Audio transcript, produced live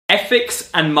Ethics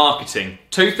and marketing,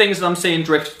 two things that I'm seeing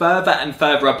drift further and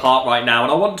further apart right now, and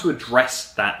I want to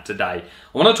address that today.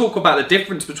 I want to talk about the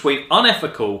difference between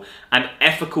unethical and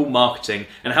ethical marketing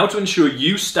and how to ensure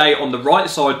you stay on the right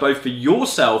side both for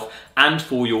yourself and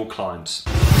for your clients.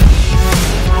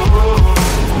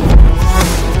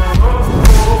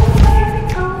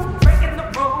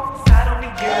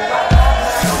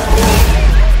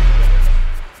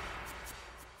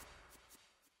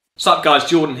 What's up guys,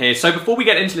 Jordan here. So before we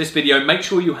get into this video, make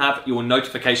sure you have your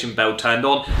notification bell turned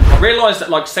on. I realise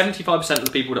that like 75% of the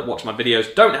people that watch my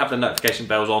videos don't have the notification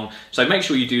bells on, so make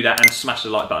sure you do that and smash the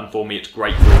like button for me. It's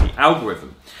great for the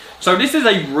algorithm. So this is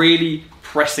a really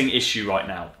pressing issue right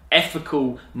now,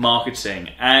 ethical marketing,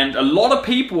 and a lot of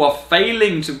people are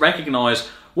failing to recognise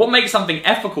what makes something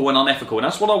ethical and unethical, and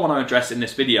that's what I want to address in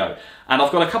this video. And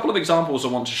I've got a couple of examples I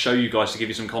want to show you guys to give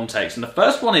you some context, and the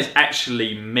first one is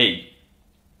actually me.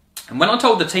 And when I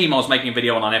told the team I was making a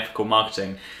video on unethical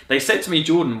marketing, they said to me,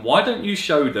 Jordan, why don't you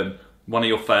show them one of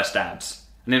your first ads?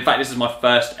 And in fact, this is my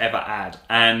first ever ad.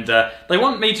 And they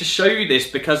want me to show you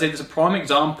this because it's a prime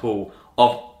example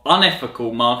of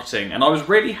unethical marketing. And I was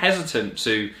really hesitant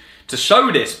to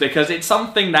show this because it's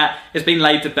something that has been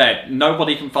laid to bed.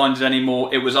 Nobody can find it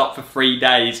anymore. It was up for 3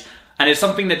 days. And it's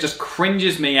something that just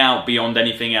cringes me out beyond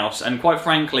anything else. And quite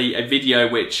frankly, a video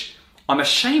which I'm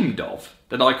ashamed of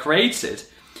that I created.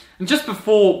 And just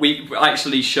before we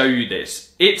actually show you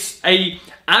this, it's an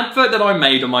advert that I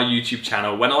made on my YouTube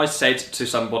channel when I said to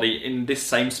somebody in this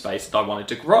same space that I wanted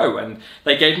to grow, and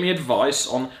they gave me advice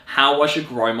on how I should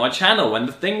grow my channel. And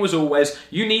the thing was always,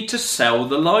 you need to sell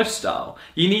the lifestyle.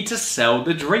 You need to sell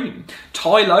the dream.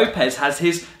 Tai Lopez has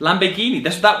his Lamborghini.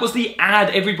 That was the ad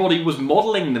everybody was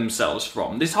modeling themselves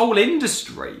from. This whole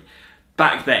industry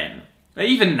back then,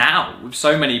 even now with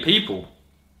so many people.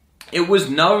 It was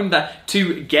known that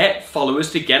to get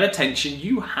followers, to get attention,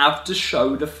 you have to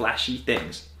show the flashy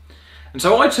things. And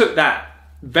so I took that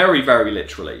very, very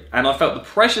literally. And I felt the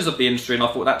pressures of the industry and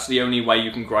I thought that's the only way you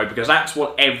can grow because that's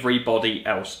what everybody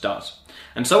else does.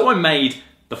 And so I made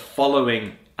the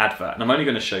following advert. And I'm only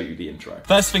going to show you the intro.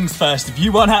 First things first, if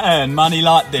you want to earn money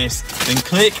like this, then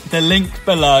click the link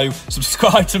below,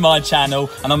 subscribe to my channel,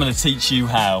 and I'm going to teach you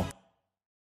how.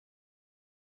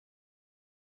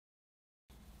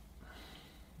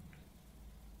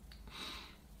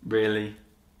 Really?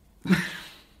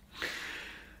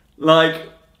 Like,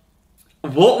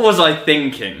 what was I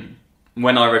thinking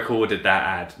when I recorded that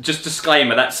ad? Just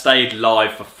disclaimer, that stayed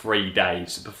live for 3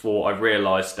 days before I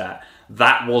realised that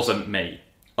that wasn't me.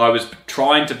 I was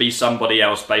trying to be somebody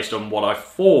else based on what I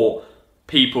thought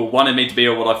people wanted me to be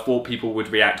or what I thought people would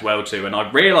react well to. And I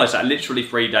realised that literally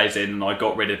 3 days in and I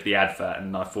got rid of the advert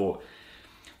and I thought,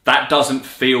 that doesn't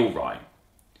feel right.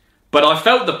 But I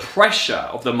felt the pressure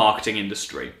of the marketing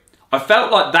industry. I felt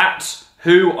like that's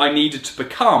who I needed to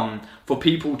become for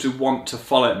people to want to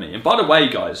follow me. And by the way,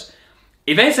 guys,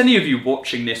 if there's any of you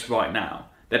watching this right now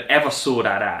that ever saw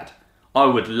that ad, I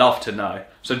would love to know.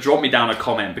 So drop me down a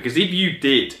comment, because if you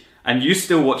did and you're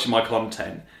still watching my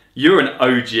content, you're an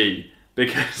OG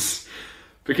because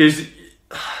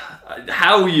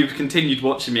how you've continued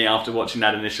watching me after watching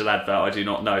that initial advert, I do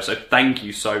not know. So thank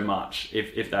you so much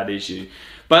if that is you.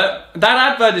 But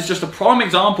that advert is just a prime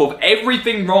example of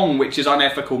everything wrong, which is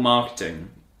unethical marketing.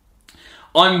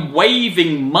 I'm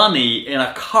waving money in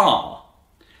a car,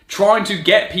 trying to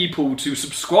get people to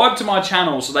subscribe to my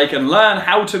channel so they can learn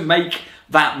how to make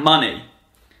that money.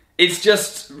 It's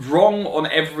just wrong on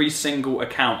every single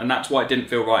account, and that's why it didn't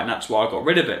feel right, and that's why I got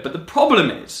rid of it. But the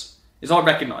problem is I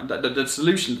recognise that the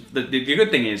solution, the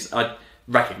good thing is I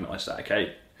recognise that,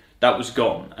 okay? That was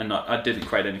gone, and I didn't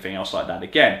create anything else like that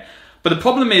again. But the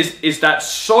problem is that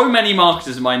so many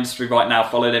marketers in my industry right now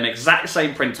follow them exact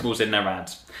same principles in their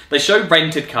ads. They show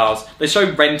rented cars, they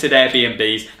show rented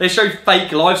Airbnbs, they show fake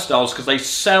lifestyles because they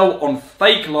sell on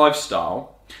fake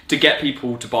lifestyle to get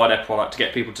people to buy their product, to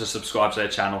get people to subscribe to their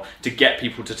channel, to get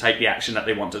people to take the action that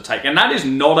they want to take. And that is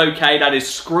not okay. That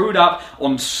is screwed up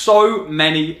on so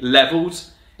many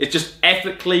levels. It's just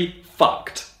ethically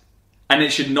fucked. And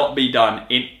it should not be done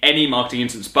in any marketing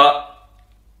instance. But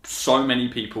so many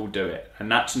people do it,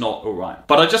 and that's not all right.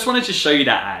 But I just wanted to show you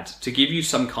that ad to give you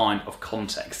some kind of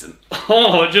context, and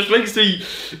it just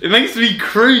makes me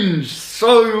cringe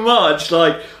so much.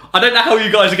 Like, I don't know how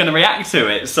you guys are going to react to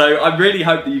it, so I really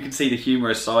hope that you can see the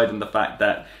humorous side and the fact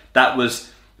that that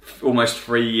was almost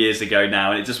 3 years ago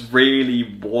now, and it just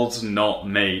really was not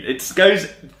me. It goes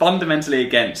fundamentally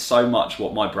against so much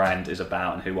what my brand is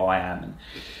about and who I am, and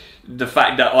the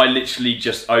fact that I literally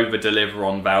just over-deliver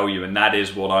on value, and that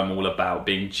is what I'm all about,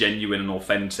 being genuine and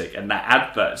authentic. And that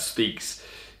advert speaks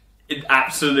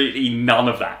Absolutely none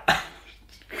of that.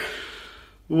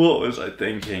 What was I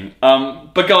thinking?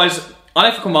 But guys,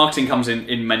 unethical marketing comes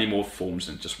in many more forms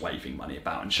than just waving money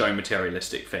about and showing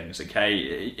materialistic things, okay?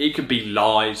 It could be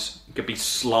lies, it could be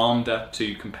slander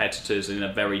to competitors in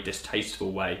a very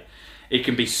distasteful way. It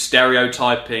can be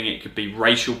stereotyping, it could be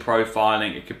racial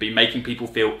profiling, it could be making people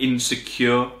feel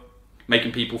insecure,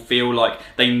 making people feel like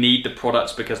they need the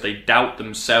products because they doubt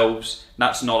themselves.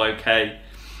 That's not okay.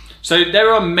 So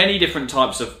there are many different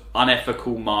types of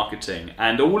unethical marketing,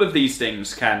 and all of these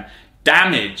things can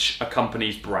damage a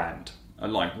company's brand.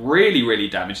 And like really, really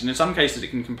damage. And in some cases, it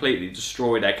can completely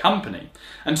destroy their company.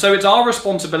 And so it's our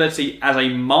responsibility as a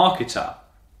marketer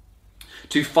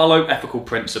to follow ethical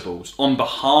principles on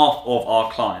behalf of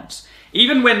our clients.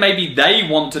 Even when maybe they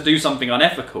want to do something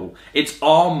unethical, it's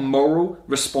our moral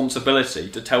responsibility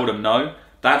to tell them, no,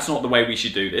 that's not the way we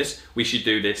should do this. We should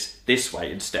do this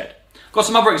way instead. I've got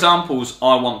some other examples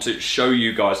I want to show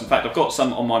you guys. In fact, I've got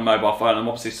some on my mobile phone. I'm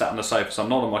obviously sat on the sofa, so I'm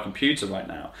not on my computer right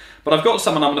now. But I've got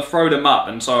some and I'm going to throw them up.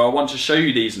 And so I want to show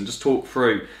you these and just talk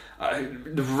through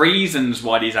the reasons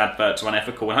why these adverts are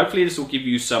unethical. And hopefully this will give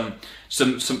you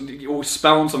or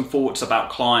spell on some thoughts about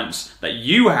clients that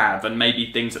you have and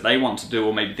maybe things that they want to do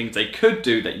or maybe things they could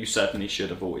do that you certainly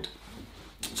should avoid.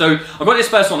 So I've got this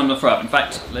first one I'm going to throw up. In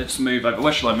fact, let's move over.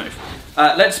 Where shall I move?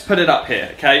 Let's put it up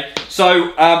here, okay?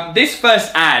 So this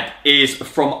first ad is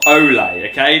from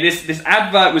Olay, okay? This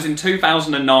advert was in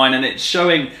 2009 and it's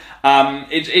showing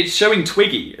it's showing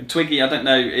Twiggy. Twiggy, I don't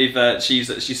know if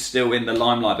she's still in the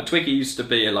limelight, but Twiggy used to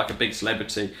be like a big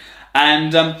celebrity.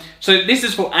 And so this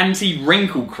is for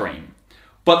anti-wrinkle cream.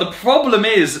 But the problem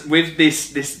is with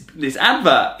this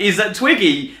advert is that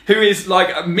Twiggy, who is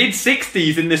like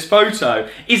mid-60s in this photo,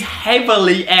 is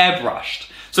heavily airbrushed.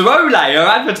 So Olay are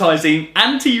advertising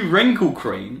anti-wrinkle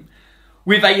cream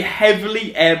with a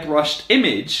heavily airbrushed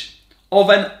image of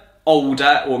an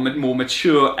older or more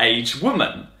mature age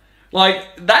woman.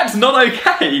 Like, that's not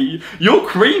okay. Your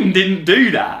cream didn't do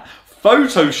that.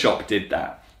 Photoshop did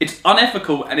that. It's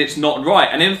unethical and it's not right.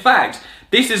 And in fact,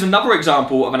 this is another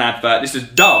example of an advert. This is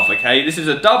Dove, okay? This is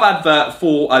a Dove advert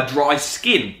for dry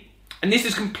skin. And this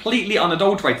is completely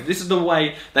unadulterated. This is the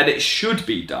way that it should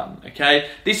be done, okay?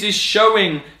 This is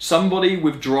showing somebody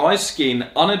with dry skin,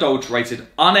 unadulterated,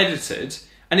 unedited,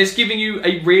 and it's giving you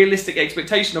a realistic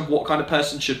expectation of what kind of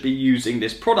person should be using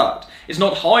this product. It's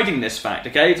not hiding this fact,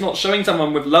 okay? It's not showing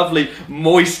someone with lovely,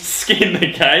 moist skin,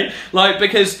 okay? Like,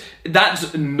 because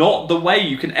that's not the way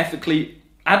you can ethically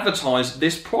advertise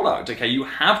this product, okay? You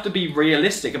have to be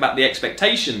realistic about the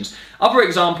expectations. Other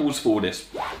examples for this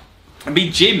would be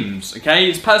gyms, okay?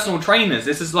 It's personal trainers.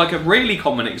 This is like a really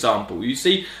common example. You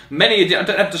see many, I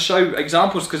don't have to show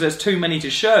examples because there's too many to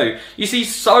show. You see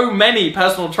so many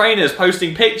personal trainers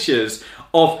posting pictures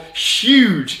of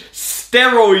huge,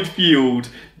 steroid-fueled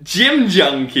gym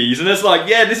junkies, and it's like,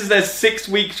 yeah, this is their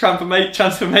 6-week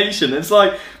transformation. It's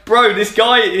like, bro, this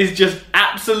guy is just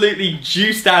absolutely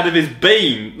juiced out of his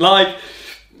bean. Like,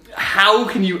 how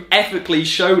can you ethically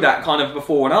show that kind of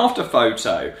before and after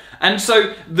photo? And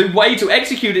so the way to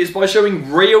execute it is by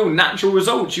showing real natural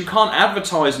results. You can't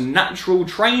advertise natural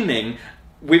training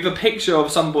with a picture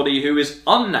of somebody who is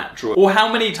unnatural. Or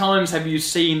how many times have you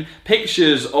seen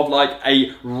pictures of like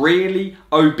a really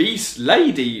obese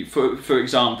lady, for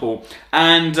example,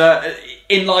 and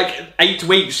in like 8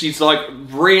 weeks she's like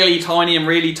really tiny and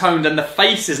really toned and the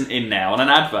face isn't in there on an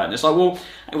advert. And it's like, well,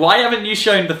 why haven't you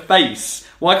shown the face?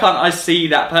 Why can't I see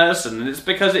that person? And it's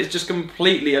because it's just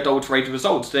completely adulterated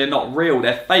results. They're not real,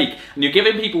 they're fake. And you're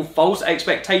giving people false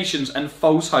expectations and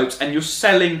false hopes, and you're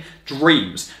selling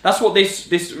dreams. That's what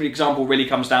this example really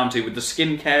comes down to with the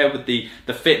skincare, with the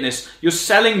fitness. You're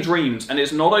selling dreams, and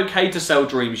it's not okay to sell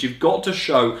dreams. You've got to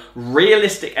show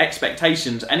realistic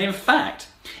expectations. And in fact,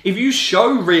 if you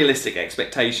show realistic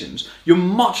expectations, you're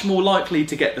much more likely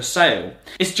to get the sale.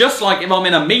 It's just like if I'm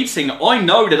in a meeting, I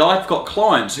know that I've got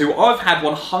clients who I've had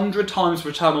 100 times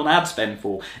return on ad spend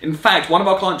for. In fact, one of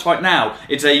our clients right now,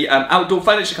 it's a outdoor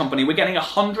furniture company. We're getting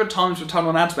 100 times return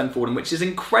on ad spend for them, which is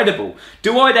incredible.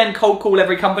 Do I then cold call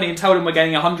every company and tell them we're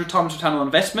getting 100 times return on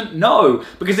investment? No,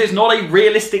 because it's not a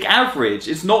realistic average.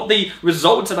 It's not the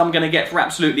results that I'm going to get for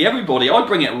absolutely everybody. I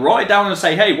bring it right down and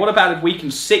say, hey, what about if we can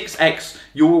 6x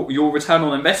your return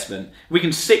on investment? We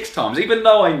can 6 times, even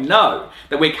though I know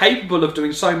that we're capable of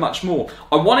doing so much more.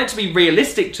 I want it to be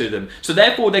realistic to them, so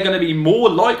therefore they're going to be more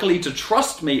likely to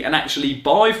trust me and actually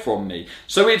buy from me.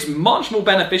 So it's much more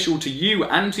beneficial to you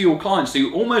and to your clients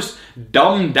to almost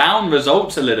dumb down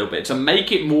results a little bit, to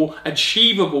make it more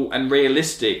achievable and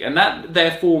realistic, and that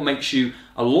therefore makes you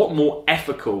a lot more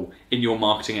ethical in your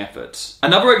marketing efforts.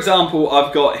 Another example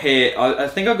I've got here, I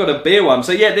think I've got a beer one.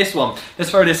 So yeah, this one.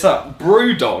 Let's throw this up.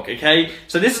 Brewdog, okay?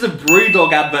 So this is a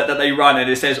Brewdog advert that they run, and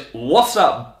it says, "What's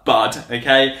up, bud?"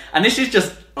 Okay? And this is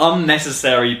just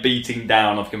unnecessary beating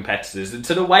down of competitors, and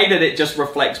to the way that it just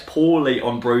reflects poorly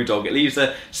on Brewdog. It leaves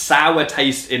a sour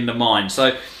taste in the mind.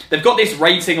 So they've got this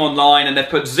rating online, and they've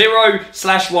put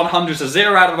 0/100, so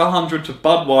 0 out of 100 to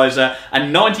Budweiser,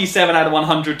 and 97 out of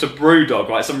 100 to Brewdog,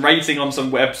 right? Some rating on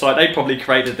some website. They probably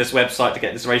created this website to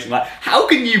get this rating. Like, how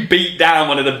can you beat down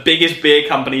one of the biggest beer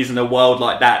companies in the world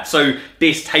like that so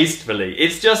distastefully?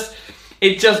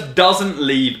 It just doesn't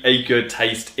leave a good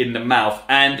taste in the mouth,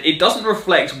 and it doesn't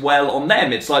reflect well on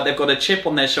them. It's like they've got a chip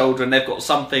on their shoulder and they've got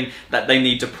something that they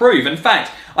need to prove. In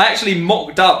fact, I actually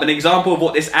mocked up an example of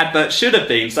what this advert should have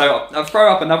been. So I'll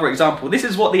throw up another example. This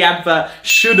is what the advert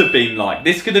should have been like.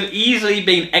 This could have easily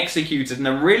been executed in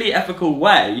a really ethical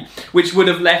way, which would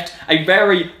have left a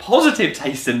very positive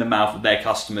taste in the mouth of their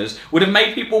customers, would have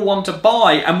made people want to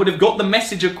buy, and would have got the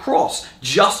message across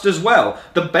just as well.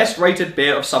 The best rated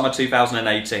beer of summer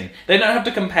 2018. They don't have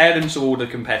to compare them to all the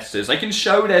competitors. They can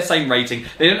show their same rating.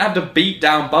 They don't have to beat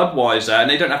down Budweiser, and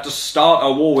they don't have to start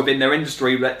a war within their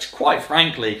industry, which, quite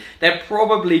frankly, they're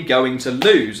probably going to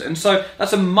lose. And so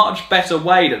that's a much better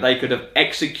way that they could have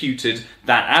executed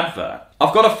that advert.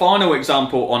 I've got a final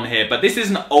example on here, but this is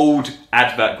an old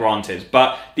advert, granted,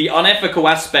 but the unethical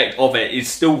aspect of it is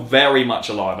still very much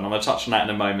alive, and I'm going to touch on that in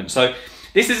a moment. So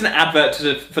this is an advert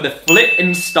for the Flip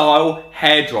and Style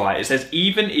hairdryer. It says,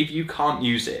 "Even if you can't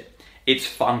use it, it's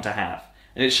fun to have."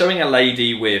 And it's showing a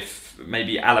lady with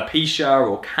maybe alopecia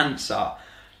or cancer.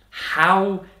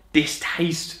 How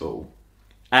distasteful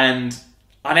and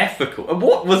unethical. And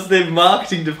what was the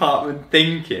marketing department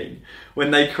thinking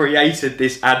when they created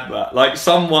this advert? Like,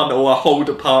 someone or a whole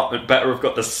department better have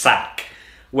got the sack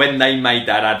when they made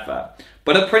that advert.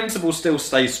 But a principle still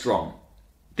stays strong.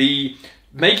 The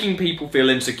making people feel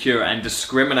insecure and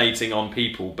discriminating on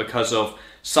people because of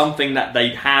something that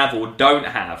they have or don't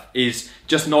have is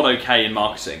just not okay in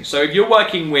marketing. So if you're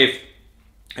working with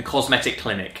a cosmetic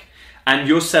clinic and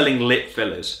you're selling lip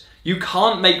fillers, you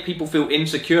can't make people feel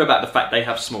insecure about the fact they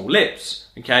have small lips,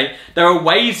 okay? There are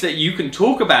ways that you can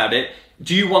talk about it.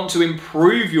 Do you want to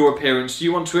improve your appearance? Do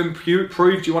you want to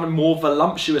improve, do you want more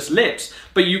voluptuous lips?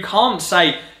 But you can't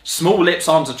say small lips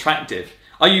aren't attractive.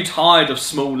 Are you tired of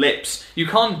small lips? You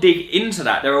can't dig into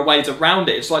that. There are ways around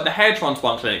it. It's like the hair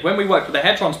transplant clinic. When we worked with the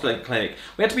hair transplant clinic,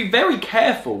 we had to be very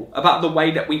careful about the way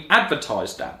that we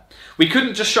advertised that. We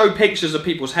couldn't just show pictures of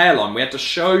people's hairline. We had to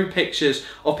show pictures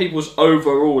of people's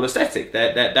overall aesthetic,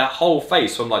 their whole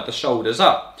face from like the shoulders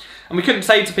up. And we couldn't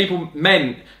say to people,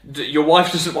 men, your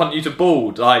wife doesn't want you to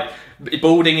bald. Like,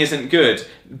 balding isn't good.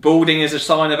 Balding is a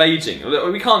sign of aging.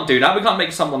 We can't do that. We can't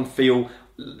make someone feel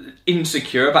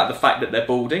insecure about the fact that they're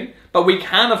balding. But we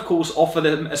can, of course, offer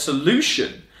them a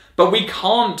solution. But we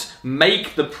can't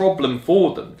make the problem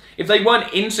for them. If they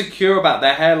weren't insecure about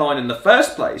their hairline in the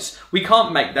first place, we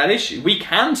can't make that issue. We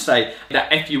can say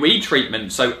that FUE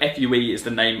treatment, so FUE is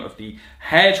the name of the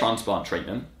hair transplant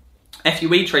treatment,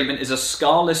 FUE treatment is a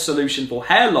scarless solution for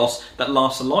hair loss that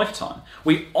lasts a lifetime.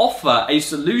 We offer a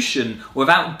solution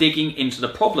without digging into the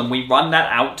problem. We run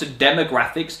that out to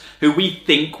demographics who we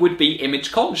think would be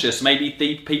image conscious. Maybe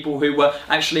the people who were,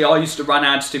 actually I used to run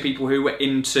ads to people who were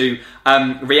into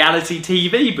reality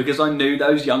TV, because I knew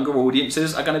those younger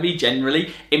audiences are going to be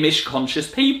generally image conscious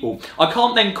people. I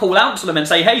can't then call out to them and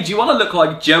say, hey, do you want to look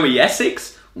like Joey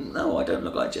Essex? No, I don't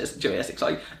look like Joey Essex.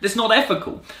 It's not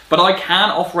ethical. But I can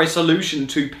offer a solution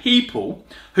to people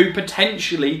who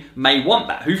potentially may want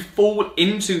that, who fall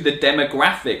into the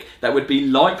demographic that would be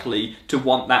likely to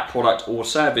want that product or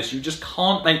service. You just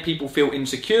can't make people feel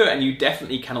insecure, and you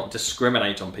definitely cannot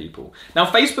discriminate on people. Now,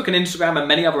 Facebook and Instagram and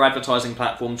many other advertising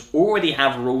platforms already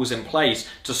have rules in place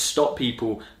to stop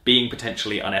people being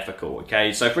potentially unethical,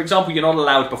 okay? So, for example, you're not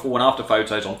allowed before and after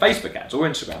photos on Facebook ads or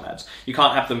Instagram ads. You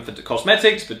can't have them for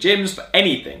cosmetics, for gyms, for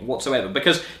anything whatsoever,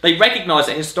 because they recognize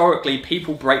that historically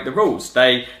people break the rules.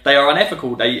 They are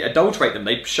unethical. They adulterate them.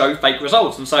 They show fake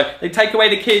results, and so they take away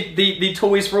the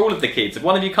toys for all of the kids. If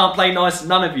one of you can't play nice,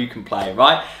 none of you can play,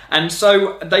 right? And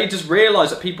so they just realize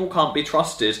that people can't be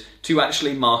trusted to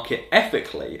actually market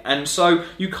ethically, and so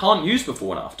you can't use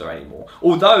before and after anymore.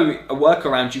 Although a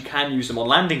workaround, you can use them on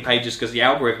landing pages because the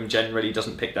algorithm generally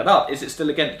doesn't pick that up. Is it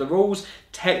still against the rules?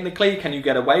 Technically, can you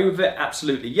get away with it?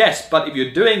 Absolutely yes. But if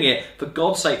you're doing it, for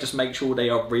God's sake, just make sure they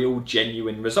are real,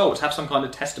 genuine results. Have some kind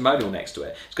of testimonial next to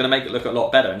it. It's going to make it look a lot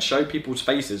lot better and show people's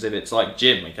faces if it's like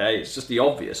Jim, okay? It's just the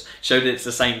obvious. Show that it's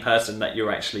the same person that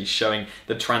you're actually showing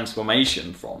the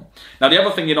transformation from. Now, the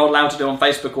other thing you're not allowed to do on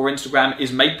Facebook or Instagram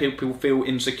is make people feel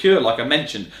insecure, like I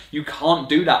mentioned. You can't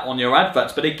do that on your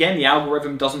adverts, but again, the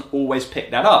algorithm doesn't always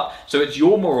pick that up. So it's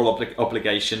your moral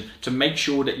obligation to make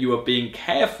sure that you are being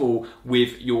careful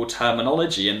with your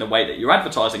terminology and the way that you're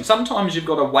advertising. Sometimes you've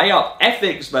got to weigh up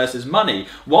ethics versus money,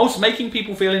 whilst making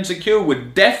people feel insecure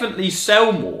would definitely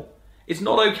sell more. It's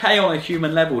not okay on a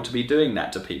human level to be doing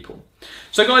that to people.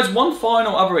 So guys, one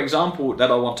final other example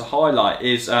that I want to highlight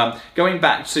is going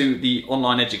back to the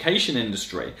online education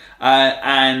industry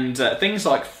and things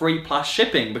like free plus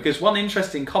shipping, because one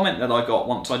interesting comment that I got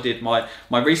once I did my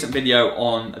recent video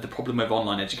on the problem with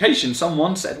online education,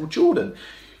 someone said, well, Jordan,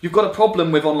 you've got a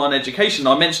problem with online education.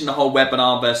 I mentioned the whole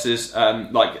webinar versus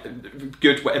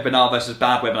good webinar versus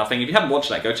bad webinar thing. If you haven't watched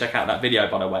that, go check out that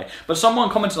video, by the way. But someone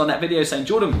commented on that video saying,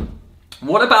 Jordan,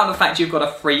 what about the fact you've got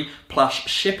a free plus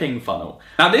shipping funnel?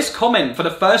 Now, this comment, for the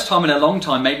first time in a long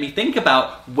time, made me think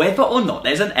about whether or not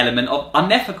there's an element of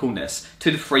unethicalness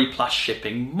to the free plus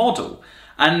shipping model.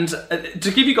 And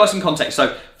to give you guys some context,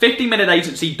 so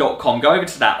 50minuteagency.com, go over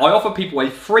to that. I offer people a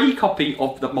free copy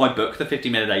of my book, The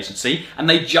 50-Minute Agency, and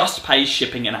they just pay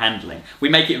shipping and handling. We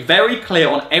make it very clear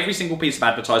on every single piece of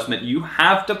advertisement, you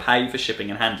have to pay for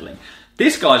shipping and handling.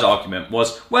 This guy's argument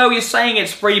was, well, you're saying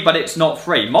it's free, but it's not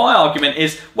free. My argument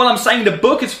is, well, I'm saying the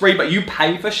book is free, but you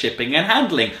pay for shipping and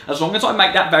handling. As long as I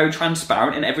make that very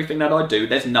transparent in everything that I do,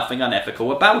 there's nothing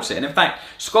unethical about it. And in fact,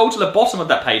 scroll to the bottom of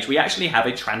that page, we actually have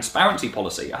a transparency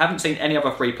policy. I haven't seen any other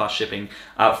free plus shipping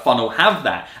funnel have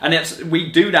that. And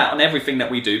we do that on everything that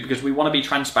we do because we want to be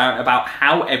transparent about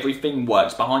how everything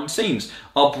works behind the scenes.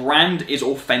 Our brand is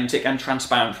authentic and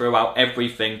transparent throughout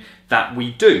everything that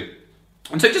we do.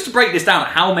 And so just to break this down,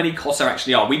 how many costs there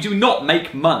actually are, we do not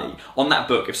make money on that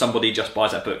book if somebody just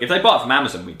buys that book. If they buy it from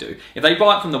Amazon, we do. If they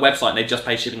buy it from the website and they just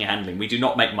pay shipping and handling, we do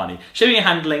not make money. Shipping and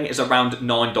handling is around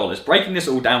 $9. Breaking this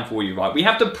all down for you, right? We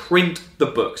have to print the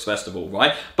books, first of all,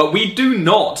 right? But we do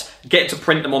not get to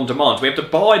print them on demand. We have to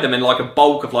buy them in like a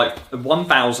bulk of like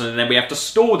 1,000 and then we have to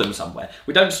store them somewhere.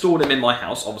 We don't store them in my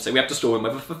house, obviously. We have to store them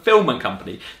with a fulfillment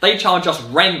company. They charge us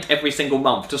rent every single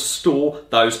month to store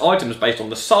those items based on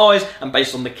the size and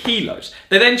based on the kilos.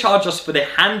 They then charge us for the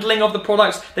handling of the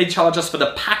products. They charge us for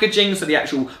the packaging, so the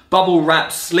actual bubble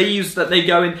wrap sleeves that they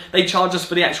go in. They charge us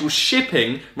for the actual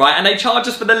shipping, right? And they charge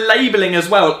us for the labeling as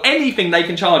well. Anything they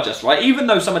can charge us, right? Even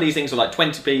though some of these things are like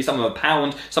 20p, some are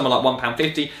 £1, some are like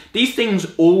 £1.50. These things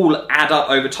all add up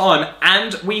over time,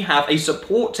 and we have a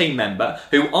support team member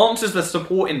who answers the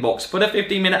support inbox for the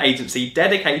 15-minute agency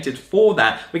dedicated for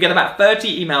that. We get about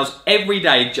 30 emails every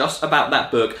day just about that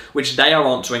book, which they are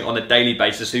answering on a daily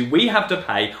basis, who we have to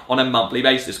pay on a monthly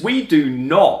basis. We do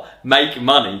not make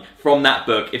money from that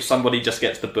book if somebody just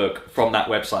gets the book from that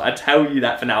website. I tell you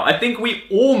that for now. I think we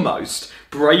almost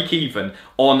break even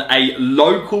on a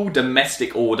local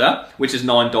domestic order, which is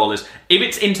 $9. If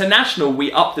it's international,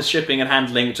 we up the shipping and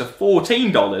handling to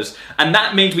 $14, and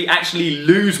that means we actually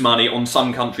lose money on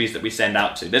some countries that we send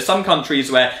out to. There's some countries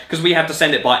where, because we have to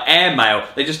send it by airmail,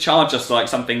 they just charge us like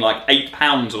something like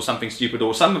 £8 or something stupid,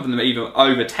 or some of them are even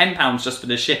over £10 just for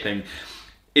the shipping.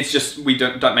 It's just, we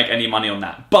don't make any money on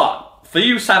that. But for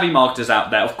you savvy marketers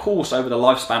out there, of course, over the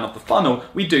lifespan of the funnel,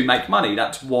 we do make money.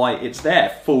 That's why it's there.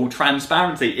 Full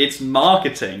transparency. It's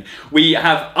marketing. We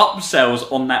have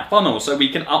upsells on that funnel, so we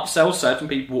can upsell certain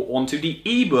people onto the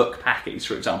ebook package,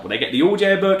 for example. They get the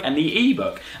audiobook and the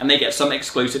ebook, and they get some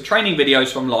exclusive training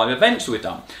videos from live events we've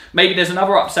done. Maybe there's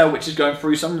another upsell which is going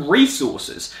through some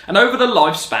resources. And over the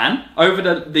lifespan, over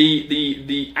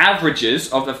the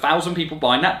averages of 1,000 people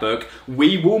buying that book,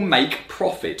 we will make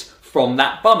profit from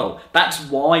that funnel. That's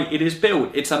why it is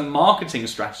built. It's a marketing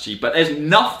strategy, but there's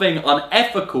nothing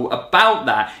unethical about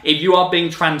that if you are being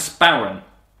transparent.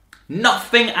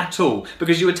 Nothing at all,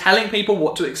 because you are telling people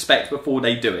what to expect before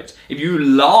they do it. If you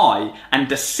lie and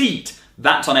deceit,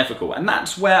 that's unethical, and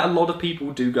that's where a lot of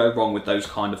people do go wrong with those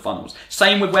kind of funnels.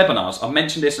 Same with webinars. I've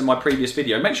mentioned this in my previous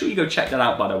video. Make sure you go check that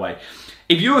out, by the way.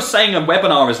 If you're saying a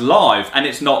webinar is live and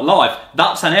it's not live,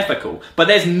 that's unethical. But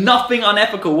there's nothing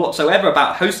unethical whatsoever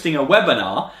about hosting a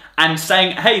webinar and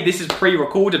saying, hey, this is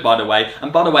pre-recorded, by the way,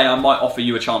 and by the way, I might offer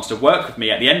you a chance to work with me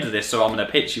at the end of this, so I'm going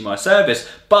to pitch you my service,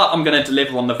 but I'm going to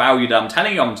deliver on the value that I'm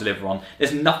telling you I'm going to deliver on.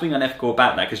 There's nothing unethical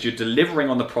about that, because you're delivering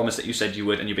on the promise that you said you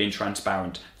would, and you're being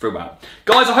transparent throughout.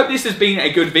 Guys, I hope this has been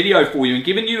a good video for you and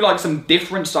given you like some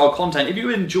different style content. If you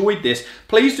enjoyed this,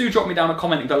 please do drop me down a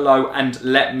comment below and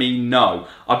let me know.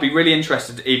 I'd be really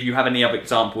interested if you have any other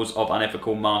examples of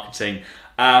unethical marketing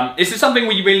This is something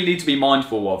we really need to be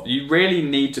mindful of. You really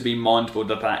need to be mindful of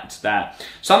the fact that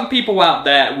some people out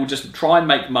there will just try and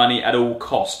make money at all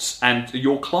costs, and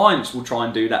your clients will try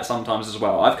and do that sometimes as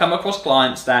well. I've come across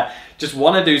clients that just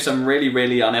want to do some really,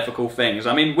 really unethical things.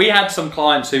 I mean, we had some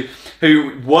clients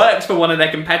who worked for one of their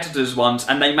competitors once,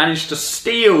 and they managed to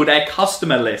steal their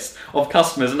customer list of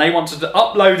customers, and they wanted to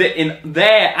upload it in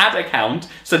their ad account,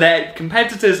 so their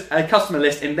competitors' customer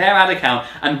list in their ad account,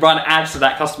 and run ads to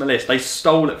that customer list. They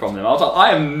stole it from them. I was like,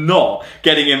 I am not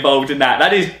getting involved in that.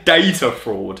 That is data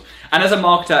fraud. And as a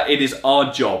marketer, it is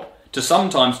our job to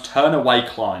sometimes turn away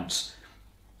clients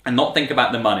and not think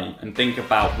about the money and think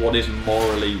about what is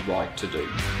morally right to do.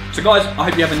 So guys, I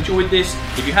hope you have enjoyed this.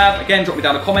 If you have, again, drop me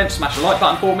down a comment, smash the like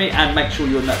button for me, and make sure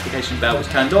your notification bell is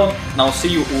turned on, and I'll see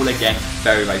you all again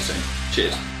very, very soon.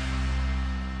 Cheers.